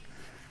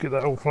get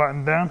that all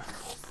flattened down.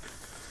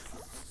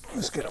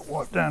 Let's get it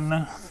wiped down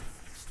now.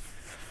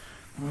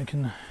 And we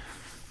can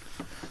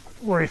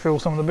refill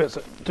some of the bits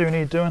that do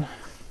need doing.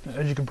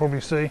 As you can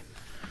probably see,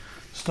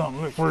 it's starting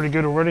to look really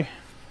good already.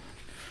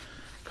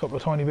 A couple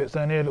of tiny bits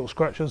down here, little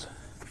scratches.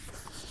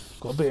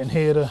 Got a bit in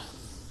here to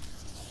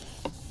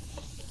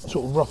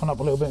sort of roughen up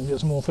a little bit and get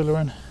some more filler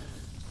in.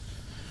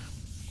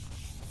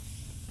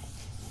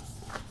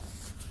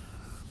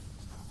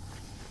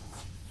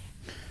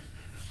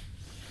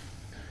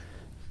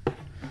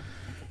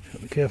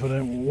 Be careful I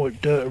don't wipe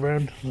dirt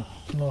around, that's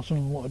the last thing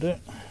I want to do.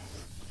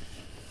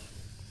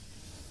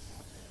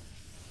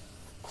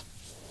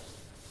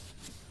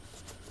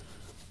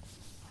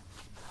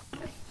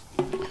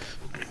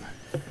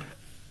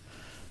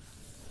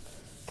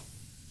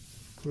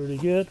 Pretty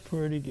good,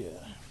 pretty good.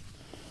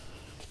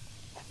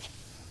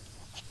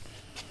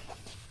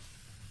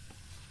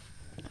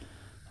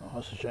 Oh,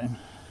 that's a shame.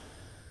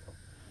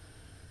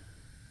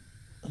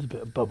 There's a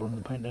bit of bubble in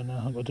the paint down there.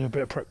 I've got to do a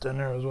bit of prep down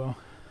there as well.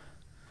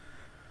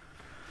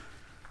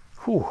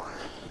 Whew.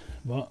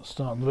 But it's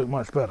starting to look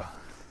much better.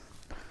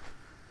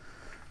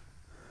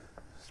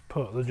 It's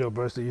part of the job,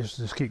 basically. You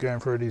just keep going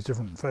through these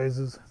different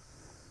phases,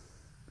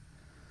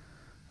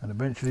 and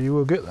eventually you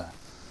will get there.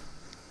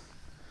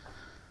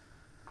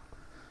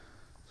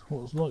 That's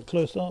what it's like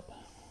close up.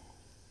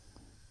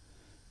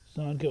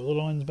 Starting to get all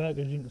the lines back,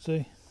 as you can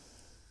see.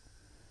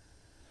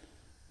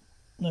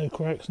 No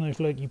cracks, no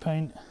flaky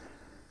paint.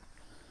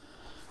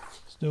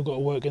 Still got to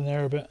work in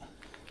there a bit.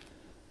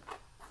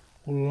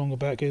 All along the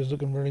back here is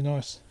looking really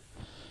nice.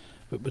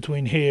 But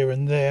between here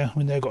and there, I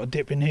mean, they've got a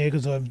dip in here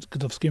because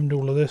I've skimmed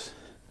all of this.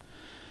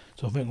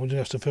 So I think we'll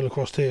just have to fill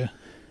across here.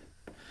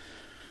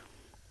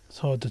 It's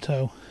hard to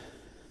tell.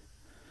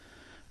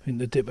 I think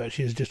the dip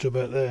actually is just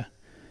about there.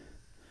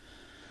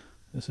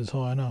 This is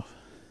high enough.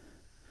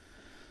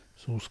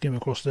 So we'll skim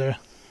across there.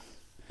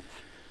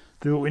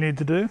 Do what we need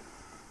to do.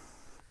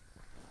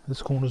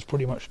 This corner's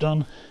pretty much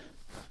done.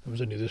 There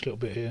was only this little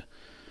bit here.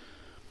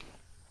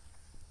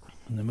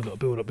 And then we've got to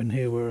build up in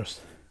here where it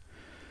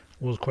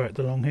was cracked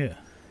along here.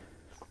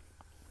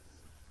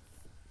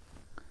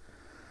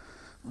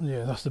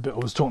 Yeah, that's the bit I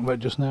was talking about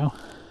just now.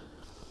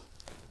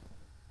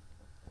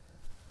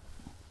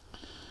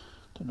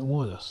 Don't know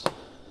why that's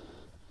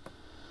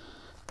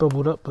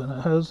bubbled up, but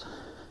it has.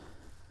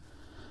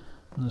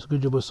 And it's a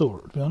good job I saw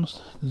it, to be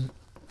honest.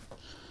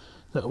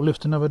 That will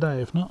lift another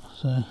day if not.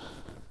 So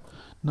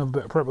another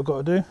bit of prep I've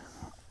got to do.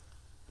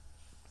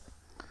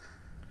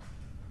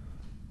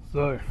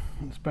 So,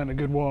 it's been a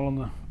good while on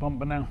the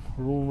bumper now,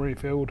 we're all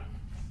refilled.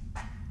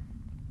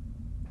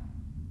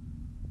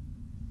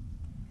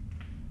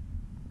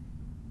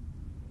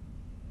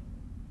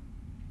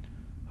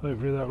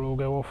 Hopefully that will all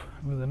go off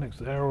within the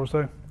next hour or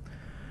so.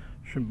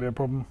 Shouldn't be a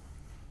problem.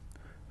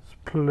 It's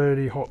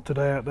plenty hot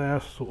today out there,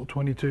 sort of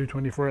 22,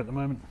 23 at the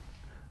moment.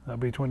 That'll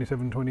be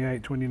 27,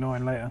 28,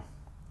 29 later.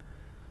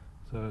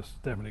 So it's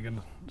definitely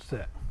going to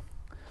set.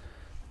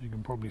 As you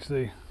can probably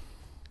see,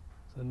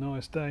 it's a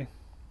nice day.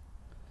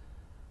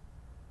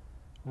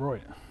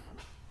 Right,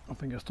 I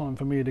think it's time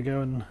for me to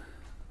go and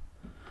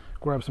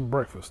grab some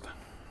breakfast.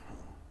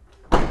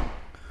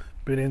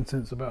 Been in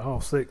since about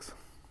 6:30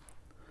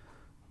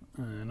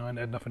 and I ain't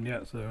had nothing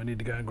yet, so I need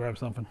to go and grab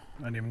something.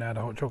 I ain't even had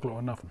a hot chocolate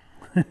or nothing.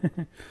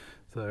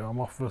 So I'm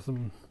off for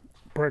some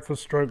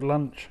breakfast stroke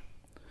lunch.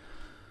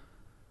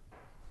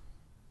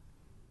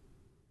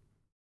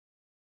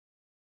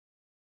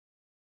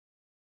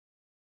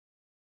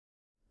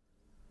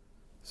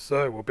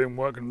 So we've been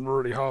working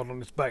really hard on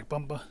this back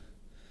bumper.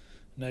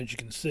 And as you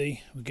can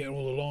see, we're getting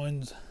all the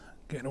lines,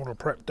 getting all the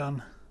prep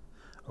done.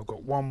 I've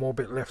got one more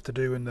bit left to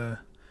do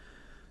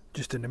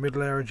just in the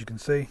middle area, as you can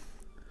see.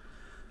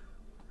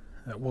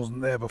 That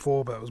wasn't there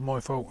before, but it was my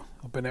fault.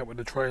 I've been out with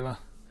the trailer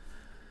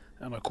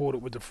and I caught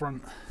it with the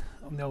front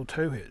on the old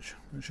tow hitch,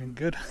 which ain't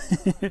good.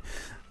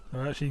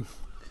 I actually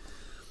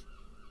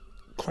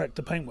cracked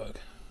the paintwork,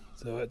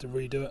 so I had to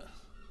redo it.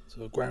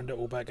 So I ground it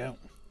all back out,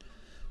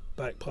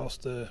 back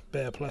past the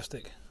bare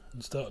plastic,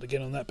 and started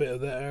again on that bit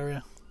of that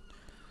area,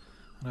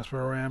 and that's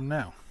where I am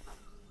now.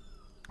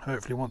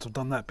 Hopefully once I've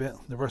done that bit,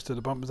 the rest of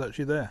the bumper's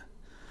actually there.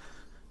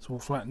 It's all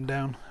flattened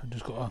down. I've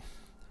just got to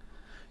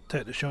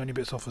take the shiny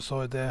bits off the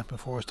side there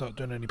before I start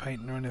doing any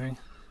painting or anything.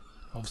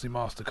 Obviously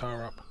mask the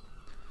car up,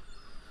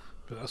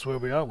 but that's where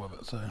we are with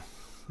it, so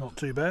not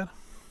too bad.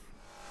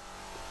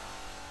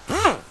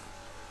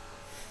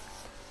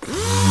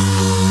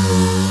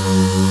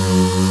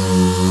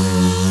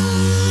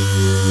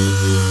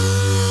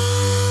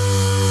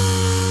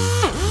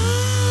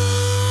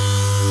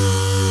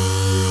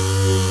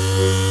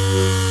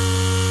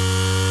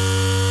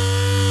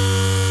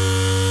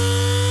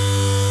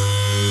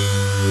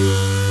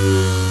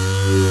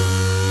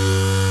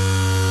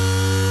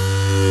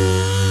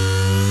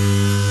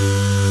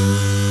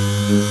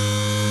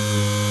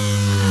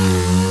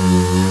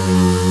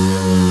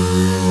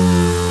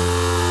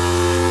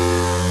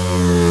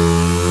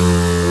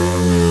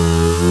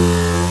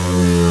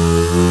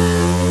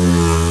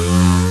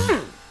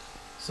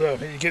 So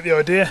you get the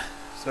idea.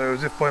 So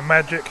as if by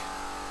magic,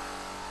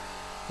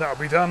 that'll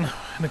be done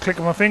in a click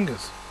of my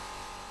fingers,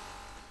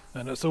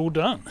 and it's all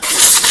done.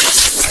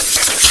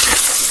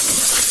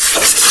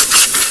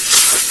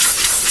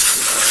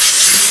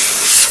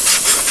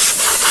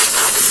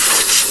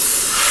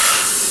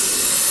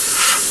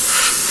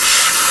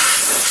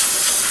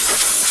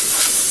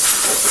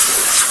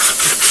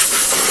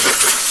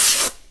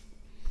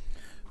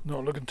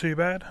 Not looking too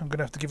bad. I'm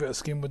gonna have to give it a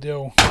skim with the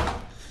old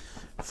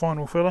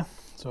final filler.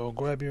 So I'll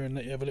grab you and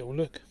let you have a little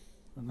look,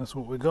 and that's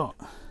what we got.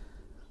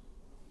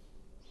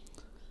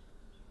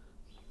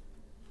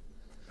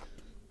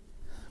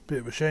 Bit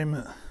of a shame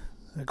that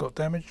it got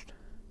damaged,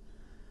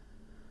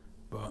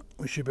 but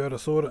we should be able to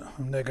sort it,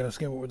 and they're going to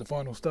skim it with the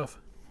final stuff,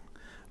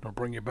 and I'll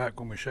bring you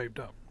back when we're shaped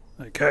up.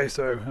 Okay,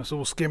 so that's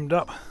all skimmed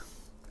up.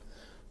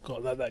 Got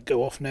to let that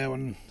go off now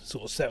and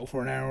sort of settle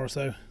for an hour or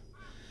so.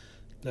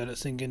 Let it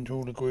sink into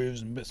all the grooves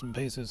and bits and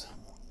pieces,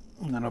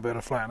 and then I'll be able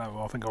to flatten it.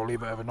 I think I'll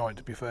leave it overnight,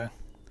 to be fair.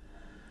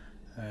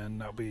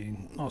 And that'll be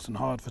nice and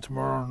hard for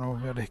tomorrow, and I'll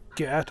be able to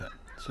get at it.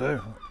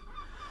 So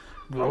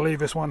I'll leave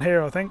this one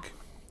here. I think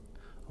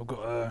I've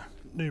got a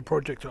new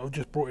project that I've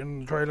just brought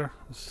in the trailer,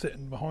 it's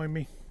sitting behind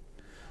me,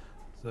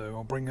 so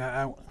I'll bring that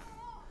out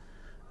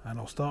and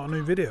I'll start a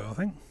new video, I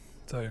think.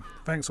 So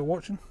thanks for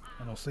watching,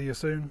 and I'll see you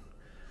soon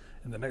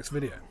in the next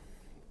video.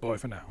 Bye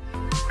for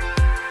now.